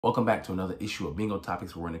Welcome back to another issue of Bingo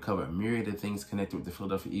Topics, where we're going to cover a myriad of things connected with the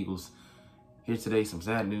Philadelphia Eagles. Here today, some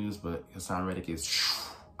sad news, but Haason Reddick is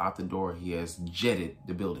out the door. He has jetted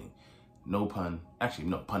the building. No pun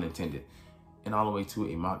intended. And all the way to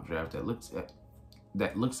a mock draft that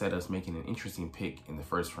looks at us making an interesting pick in the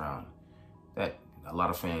first round that a lot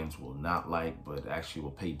of fans will not like, but actually will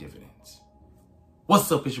pay dividends.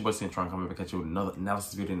 What's up? It's your boy Cintron coming back at you with another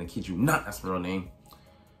analysis video, and I kid you not, that's my real name.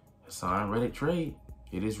 Haason Reddick trade.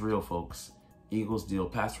 It is real, folks. Eagles deal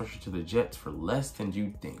pass rusher to the Jets for less than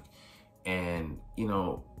you think. And, you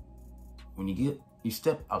know, when you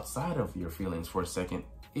step outside of your feelings for a second,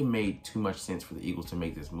 it made too much sense for the Eagles to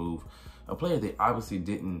make this move. A player they obviously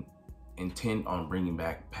didn't intend on bringing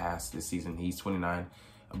back past this season. He's 29,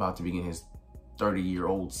 about to begin his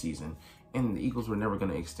 30-year-old season. And the Eagles were never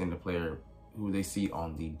going to extend a player who they see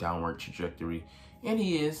on the downward trajectory. And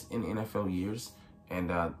he is in NFL years. And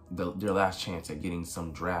their last chance at getting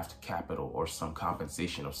some draft capital or some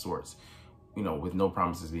compensation of sorts, you know, with no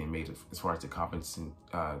promises being made as far as the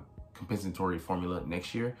compensatory formula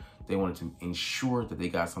next year. They wanted to ensure that they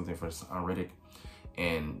got something for Haason Reddick.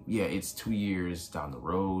 And yeah, it's 2 years down the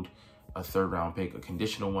road, a third-round pick, a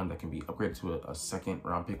conditional one that can be upgraded to a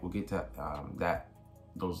second-round pick. We'll get to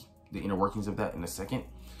the inner workings of that in a second.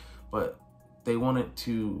 But they wanted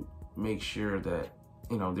to make sure that,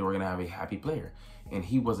 you know, they were going to have a happy player. And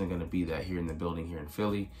he wasn't going to be that here in the building here in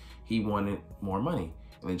Philly. He wanted more money.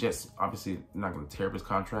 And the Jets obviously not going to tear up his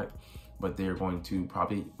contract, but they're going to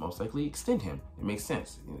probably most likely extend him. It makes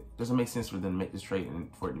sense. It doesn't make sense for them to make this trade and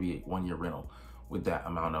for it to be a one-year rental with that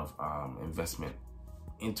amount of investment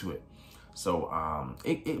into it. So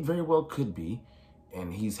it very well could be,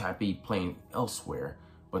 and he's happy playing elsewhere.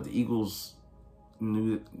 But the Eagles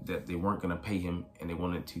knew that they weren't going to pay him, and they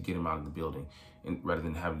wanted to get him out of the building, and rather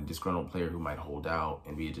than having a disgruntled player who might hold out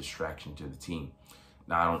and be a distraction to the team.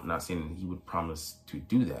 Now, I'm not saying that he would promise to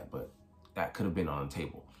do that, but that could have been on the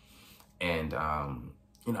table. And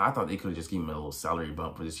you know, I thought they could have just given him a little salary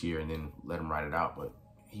bump for this year and then let him ride it out, but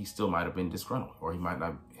he still might have been disgruntled, or he might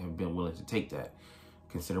not have been willing to take that.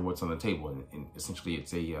 Consider what's on the table, and essentially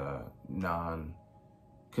it's a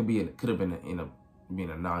could have been being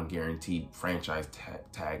a non-guaranteed franchise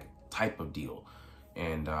tag type of deal.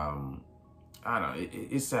 And I don't know,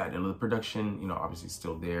 it's sad. And the production, you know, obviously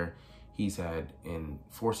still there. He's had in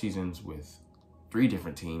 4 seasons with 3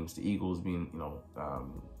 different teams, the Eagles being, you know,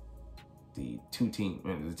 the team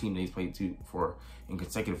that he's played for in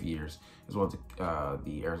consecutive years, as well as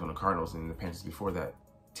the Arizona Cardinals and the Panthers before that,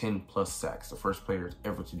 10+ sacks, the first player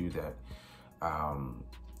ever to do that.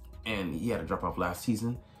 And he had a drop off last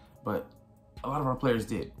season, but a lot of our players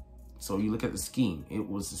did. So you look at the scheme, it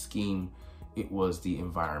was the scheme, it was the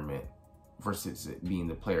environment versus it being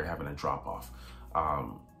the player having a drop off.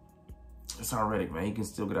 Haason Reddick, man, he can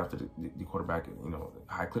still get after the quarterback, you know,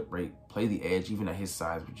 high clip rate, play the edge, even at his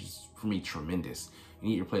size, which is, for me, tremendous. You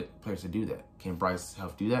need your players to do that. Can Bryce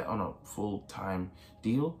Huff do that on a full-time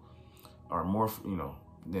deal? Or more, you know,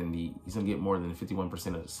 he's going to get more than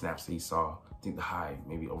 51% of the snaps that he saw, I think the high,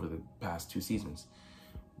 maybe over the past 2 seasons.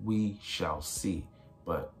 We shall see.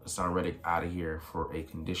 But Haason Reddick out of here for a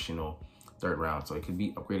conditional 3rd round. So it could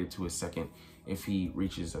be upgraded to a second if he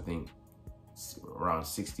reaches, I think, around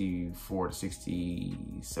 64 to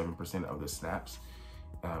 67% of the snaps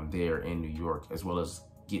there in New York, as well as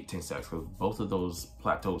get 10 sacks. So both of those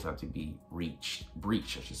plateaus have to be breached,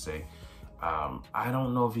 I should say. I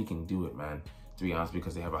don't know if he can do it, man, to be honest,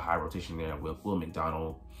 because they have a high rotation there. Will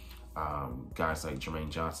McDonald, guys like Jermaine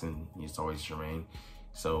Johnson, he's always Jermaine.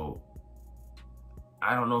 So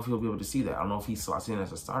I don't know if he'll be able to see that. I don't know if he slots in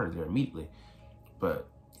as a starter there immediately. But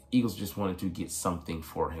Eagles just wanted to get something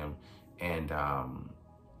for him. And,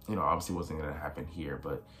 you know, obviously wasn't going to happen here.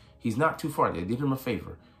 But he's not too far. They did him a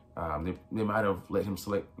favor. They might have let him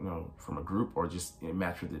select, you know, from a group or just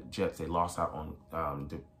match with the Jets. They lost out on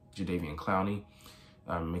Jadeveon Clowney,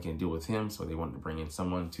 making a deal with him. So they wanted to bring in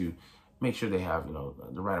someone to make sure they have, you know,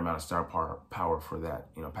 the right amount of star power for that,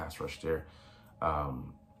 you know, pass rush there.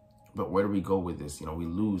 But where do we go with this? You know, we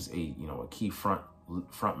lose a key front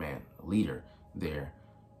man, leader there.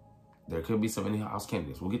 There could be some in-house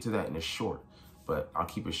candidates. We'll get to that in a short, but I'll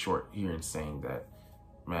keep it short here in saying that,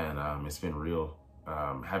 man, it's been real.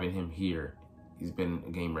 Having him here, he's been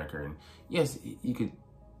a game wrecker. And yes, you could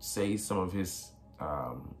say some of his,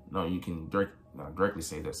 you can directly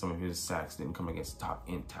say that some of his sacks didn't come against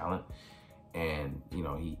top-end talent. And, you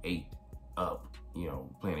know, he ate up, you know,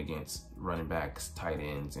 playing against running backs, tight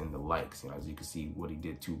ends, and the likes, you know, as you can see what he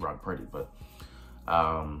did to Brock Purdy. But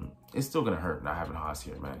it's still going to hurt not having Haas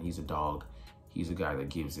here, man. He's a dog. He's a guy that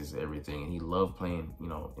gives his everything, and he loved playing, you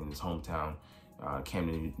know, in his hometown.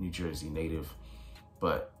 Camden, New Jersey native.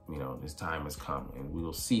 But, you know, this time has come, and we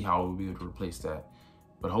will see how we'll be able to replace that.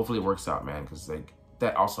 But hopefully it works out, man, because like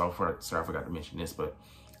that also, sorry, I forgot to mention this, but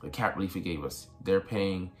the cap relief it gave us, they're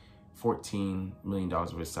paying $14 million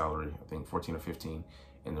of his salary, I think 14 or 15,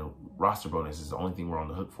 and the roster bonus is the only thing we're on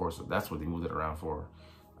the hook for, so that's what they moved it around for.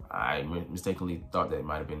 I mistakenly thought that it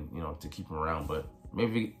might have been, you know, to keep him around, but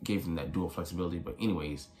maybe it gave him that dual flexibility. But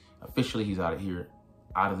anyways, officially he's out of here,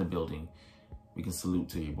 out of the building. We can salute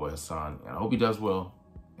to your boy Haason, and I hope he does well.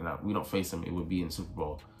 And we don't face him, it would be in the Super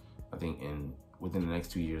Bowl, I think, within the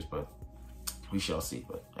next 2 years, but we shall see.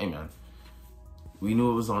 But hey, man, we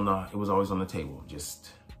knew it was always on the table. Just,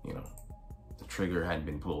 you know, the trigger hadn't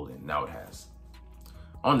been pulled, and now it has.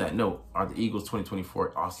 On that note, are the Eagles'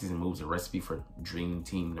 2024 offseason moves a recipe for Dream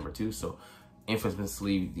Team number 2? So,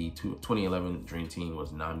 infamously, the 2011 Dream Team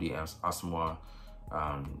was Nnamdi Asomugha,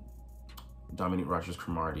 Dominique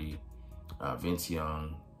Rodgers-Cromartie, Vince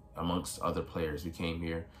Young, amongst other players who came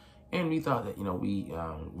here. And we thought that, you know,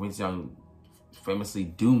 Vince Young famously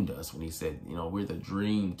doomed us when he said, you know, we're the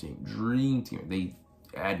Dream Team. They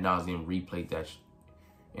ad nauseum replayed that,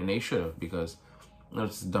 and they should have, because, you know,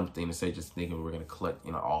 it's a dumb thing to say, just thinking we're going to collect,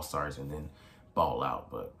 you know, all-stars and then ball out.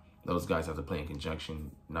 But those guys have to play in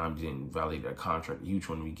conjunction. Nam didn't validate that contract, a huge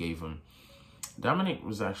one we gave him. Dominic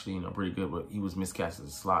was actually, you know, pretty good, but he was miscast as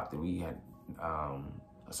a slot. Then we had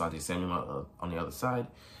Asante Samuel on the other side.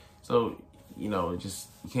 So, you know,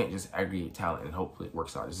 you can't just aggregate talent and hopefully it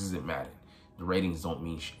works out. This isn't Madden. The ratings don't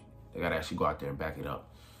mean shit. They got to actually go out there and back it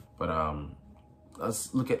up. But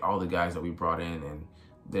let's look at all the guys that we brought in and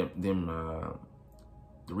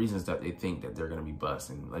the reasons that they think that they're going to be bust,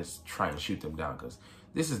 and let's try and shoot them down, because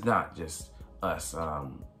this is not just us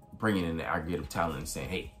bringing in the aggregate of talent and saying,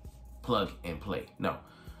 hey, plug and play. No.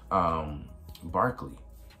 Barkley,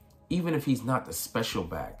 even if he's not the special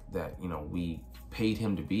back that, you know, we paid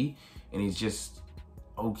him to be, and he's just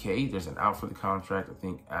okay, there's an out for the contract, I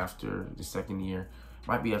think, after the second year.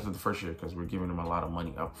 Might be after the first year, because we're giving him a lot of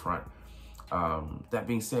money up front. That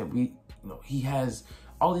being said, he has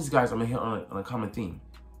all these guys. I'm gonna hit on a common theme.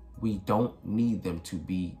 We don't need them to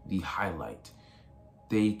be the highlight.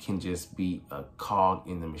 They can just be a cog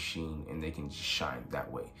in the machine, and they can just shine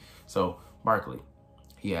that way. So Barkley,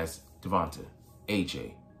 he has Devonta,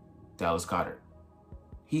 AJ, Dallas Goedert.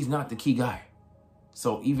 He's not the key guy.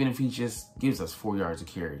 So even if he just gives us 4 yards of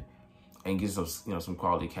carry and gives us, you know, some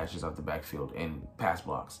quality catches out the backfield and pass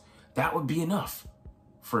blocks, that would be enough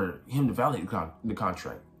for him to validate the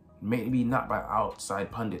contract. Maybe not by outside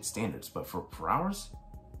pundit standards, but for ours,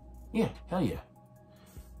 yeah, hell yeah.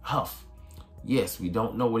 Huff, yes, we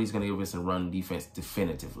don't know what he's going to give us in run defense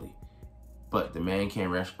definitively, but the man can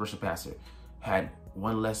rush a passer. Had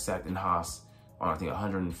one less sack than Haas on, I think,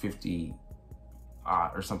 150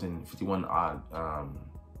 odd or something, 51 odd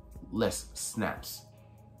less snaps.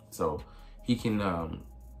 So he can,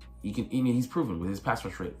 he's proven with his pass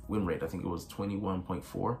rush rate, win rate, I think it was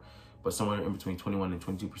 21.4, but somewhere in between 21 and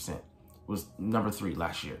 22%. Was number 3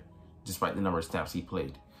 last year, despite the number of snaps he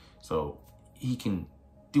played. So he can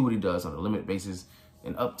do what he does on a limited basis.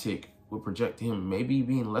 An uptick would project him maybe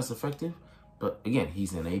being less effective, but again,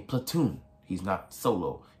 he's in a platoon. He's not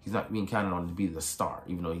solo. He's not being counted on to be the star,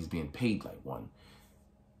 even though he's being paid like one.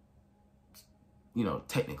 You know,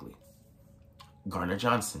 technically. Gardner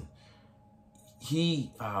Johnson,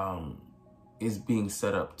 he is being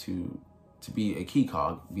set up to be a key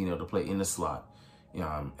cog, being able to play in the slot,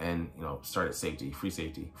 and, you know, start at safety, free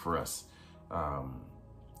safety for us.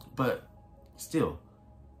 But still,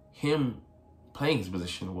 him playing his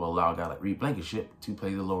position will allow a guy like Reed Blankenship to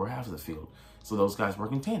play the lower half of the field. So those guys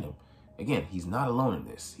work in tandem. Again, he's not alone in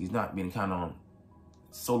this. He's not being counted on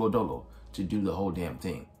solo dolo to do the whole damn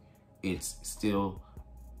thing. It's still,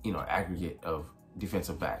 you know, aggregate of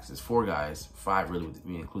defensive backs. It's 4 guys, 5 really,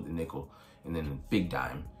 we include the nickel, and then the big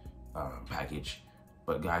dime package.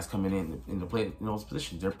 But guys coming in to play in those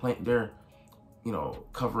positions, they're, you know,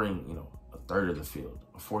 covering, you know, a third of the field,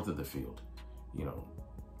 a fourth of the field, you know,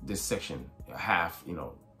 this section, a half, you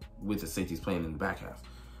know, with the safeties playing in the back half.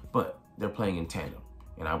 But they're playing in tandem,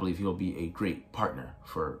 and I believe he'll be a great partner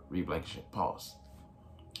for Reed Blankenship. Pause.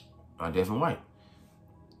 Devin White.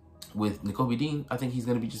 With Nakobe Dean, I think he's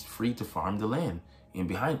going to be just free to farm the land in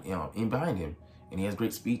behind him, and he has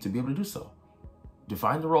great speed to be able to do so.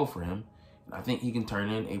 Define the role for him, and I think he can turn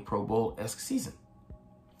in a Pro Bowl-esque season.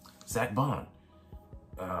 Zach Bond,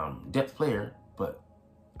 depth player, but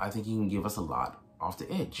I think he can give us a lot off the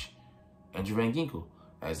edge. Andrew Van Ginkel,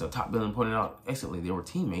 as the top billing pointed out excellently, they were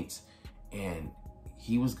teammates, and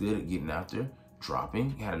he was good at getting out there,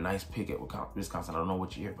 dropping. He had a nice pick at Wisconsin. I don't know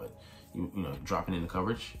which year, but you know, dropping in the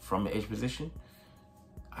coverage from the edge position.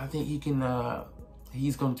 I think he can.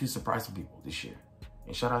 He's going to surprise some people this year.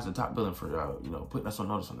 And shout out to Top Billing for putting us on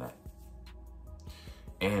notice on that.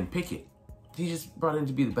 And Pickett, he just brought in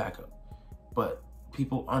to be the backup, but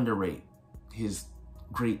people underrate his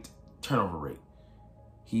great turnover rate.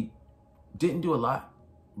 He didn't do a lot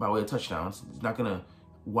by way of touchdowns. It's not gonna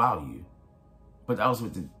wow you, but that was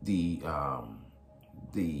with the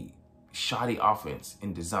shoddy offense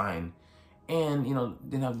and design, and they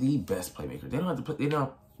don't have the best playmaker. They don't have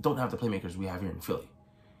the don't have the playmakers we have here in Philly.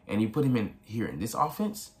 And you put him in here in this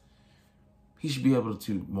offense, he should be able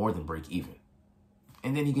to more than break even.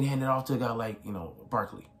 And then he can hand it off to a guy like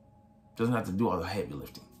Barkley. Doesn't have to do all the heavy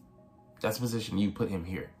lifting. That's the position you put him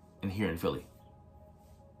here in Philly.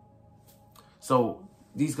 So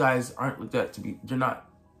these guys aren't looked at to be, they're not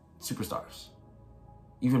superstars.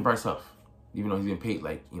 Even Bryce Huff, even though he's been paid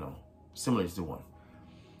like, similar to one.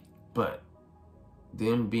 But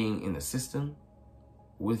them being in the system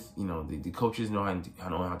with, the coaches know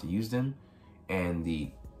how to use them, and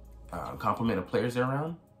the complement of players they're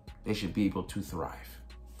around, they should be able to thrive.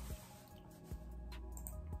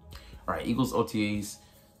 All right, Eagles OTAs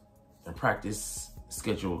and practice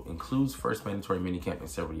schedule includes first mandatory minicamp in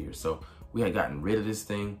several years. So we had gotten rid of this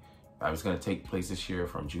thing. It was going to take place this year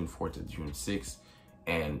from June 4th to June 6th.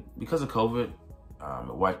 And because of COVID,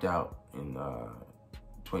 it wiped out in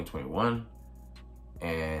 2021.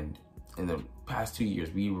 And in the past 2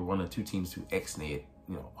 years, we were one of 2 teams to ex-nay it,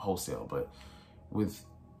 wholesale. But with,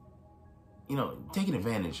 taking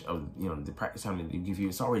advantage of, the practice time that they give you,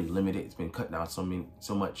 it's already limited. It's been cut down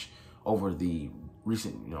so much over the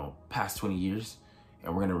recent, past 20 years.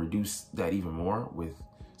 And we're going to reduce that even more with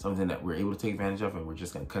something that we're able to take advantage of, and we're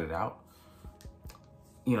just going to cut it out.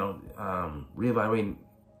 Reevaluating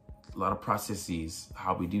a lot of processes,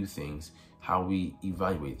 how we do things, how we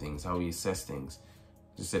evaluate things, how we assess things.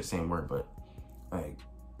 Just said the same word, but like,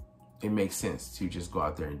 it makes sense to just go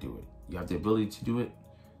out there and do it. You have the ability to do it.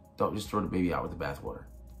 Don't just throw the baby out with the bathwater.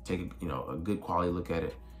 Take a good quality look at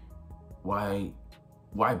it. Why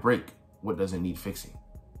break what doesn't need fixing?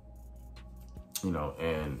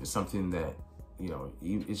 And it's something that,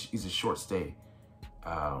 it's a short stay.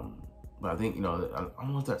 But I think, I don't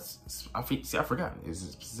know if that's, I've forgotten. Is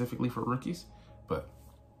it specifically for rookies? But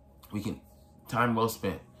we can, time well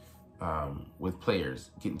spent with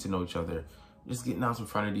players, getting to know each other, just getting down some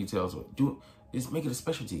finer details. Just make it a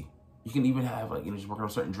specialty. You can even have, just working on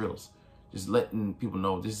certain drills. Just letting people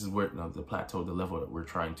know this is where the plateau, the level that we're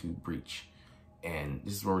trying to breach. And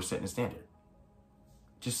this is where we're setting the standard.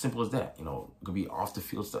 Just simple as that. It could be off the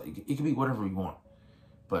field stuff. It could be whatever you want.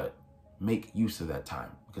 But make use of that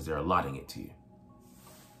time because they're allotting it to you.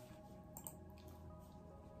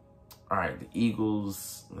 All right, the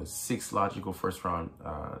Eagles, the 6 logical first-round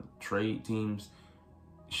trade teams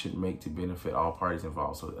should make to benefit all parties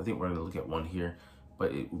involved. So I think we're going to look at one here,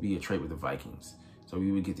 but it would be a trade with the Vikings. So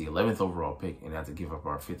we would get the 11th overall pick and have to give up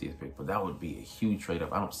our 50th pick. But that would be a huge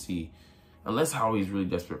trade-up. I don't see, unless Howie's really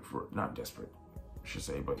desperate for, not desperate, I should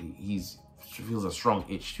say, but he feels a strong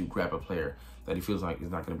itch to grab a player that he feels like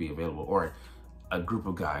is not going to be available, or a group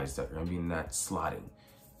of guys that are going to be in that slotting.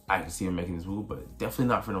 I can see him making this move, but definitely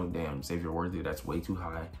not for no damn Xavier Worthy. That's way too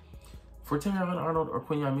high. For Terrion Arnold or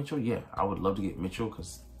Quinyon Mitchell, yeah, I would love to get Mitchell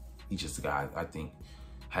because he's just a guy I think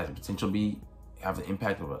has the potential to have the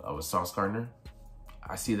impact of a Sauce Gardner.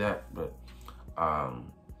 I see that, but I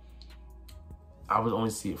would only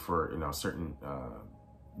see it for a certain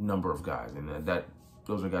number of guys, and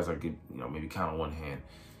those are guys I could maybe count on one hand.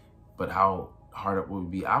 But how hard it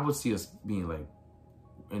would be, I would see us being like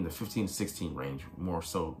in the 15-16 range, more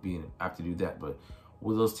so being apt to do that. But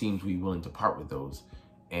will those teams be willing to part with those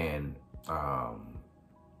and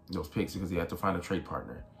those picks, because they have to find a trade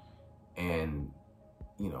partner, and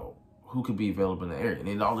who could be available in the area? And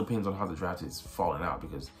it all depends on how the draft is falling out,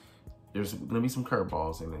 because there's going to be some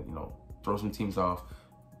curveballs, and then throw some teams off,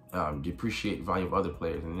 depreciate the value of other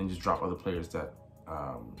players, and then just drop other players that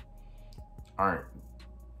are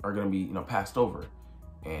going to be passed over,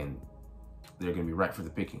 and they're going to be right for the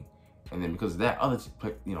picking. And then because of that, other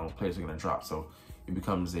players are going to drop. So it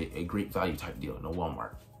becomes a great value type deal in a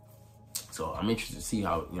Walmart. So I'm interested to see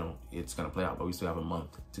how it's going to play out. But we still have a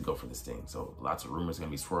month to go for this thing. So lots of rumors are going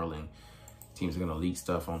to be swirling. Teams are going to leak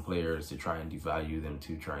stuff on players to try and devalue them,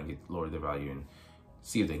 to try and lower their value and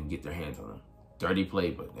see if they can get their hands on them. Dirty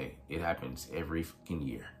play, but hey, it happens every fucking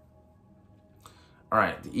year. All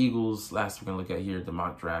right, the Eagles, last we're going to look at here, the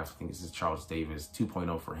mock draft. I think this is Charles Davis,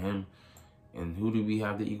 2.0 for him. And who do we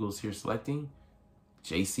have the Eagles here selecting?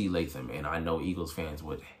 J.C. Latham. And I know Eagles fans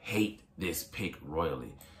would hate this pick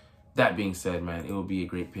royally. That being said, man, it would be a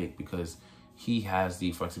great pick because he has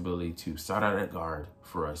the flexibility to start out at guard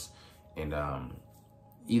for us and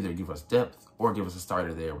either give us depth or give us a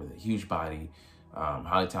starter there with a huge body,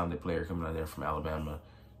 highly talented player coming out there from Alabama.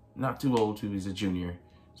 Not too old too, he's a junior,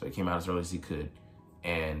 so he came out as early as he could,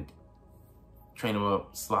 and train him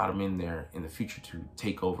up, slot him in there in the future to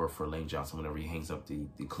take over for Lane Johnson whenever he hangs up the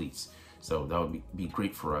cleats. So that would be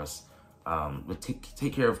great for us. But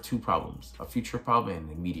take care of two problems, a future problem and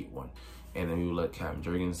an immediate one. And then we will let Captain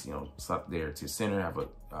Jurgens, you know, slot there to center, have a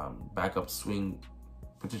backup swing,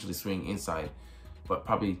 potentially swing inside, but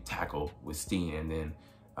probably tackle with Steen, and then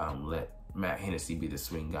let Matt Hennessy be the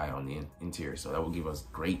swing guy on the interior. So that will give us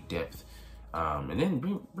great depth. And then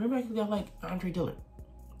bring back a guy like Andre Dillard,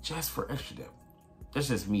 just for extra depth. That's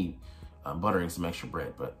just me buttering some extra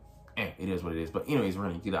bread, but it is what it is. But anyways, we're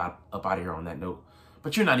gonna get up out of here on that note.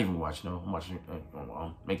 But you're not even watching, no. I'm watching,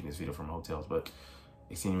 I'm making this video from hotels, but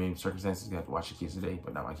extenuating circumstances, got to watch your kids today,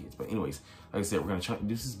 but not my kids. But anyways, like I said, we're gonna chunk the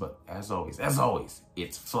deuces, but as always,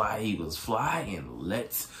 it's fly, Eagles, fly, and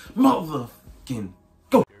let's motherfucking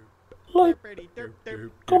go. Like,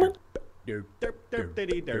 comment, share,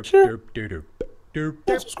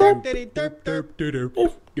 subscribe.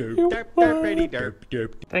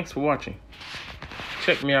 Thanks for watching.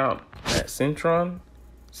 Check me out at Cintron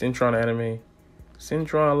Anime,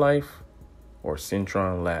 Cintron Life, or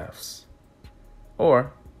Cintron Laughs,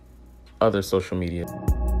 or other social media.